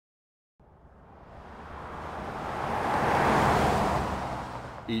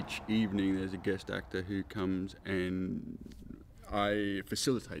each evening there's a guest actor who comes and I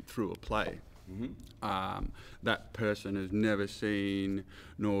facilitate through a play. That person has never seen,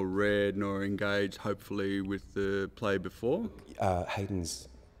 nor read, nor engaged, hopefully, with the play before. Hayden's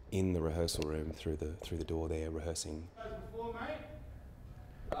in the rehearsal room through the door there, rehearsing. Before, mate?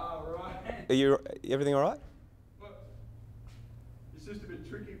 Oh, right. Are you? Everything all right? Well, it's just a bit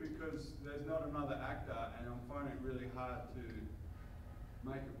tricky because there's not another actor, and I'm finding it really hard to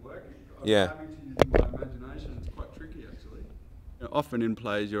make it work. Yeah. Having to use my imagination. It's quite tricky, actually. Often in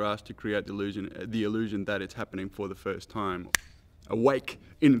plays, you're asked to create the illusion that it's happening for the first time. Awake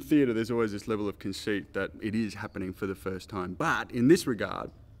in theatre, there's always this level of conceit that it is happening for the first time. But in this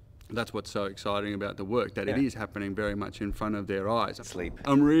regard, that's what's so exciting about the work, that it is happening very much in front of their eyes. Sleep.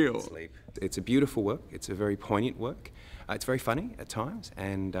 Unreal. Sleep. It's a beautiful work. It's a very poignant work. It's very funny at times,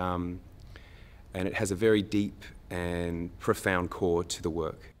 and it has a very deep and profound core to the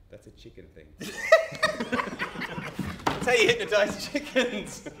work. That's a chicken thing. That's how you hypnotise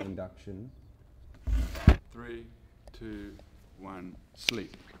chickens. Induction. 3, 2, 1,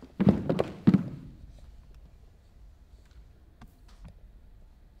 sleep.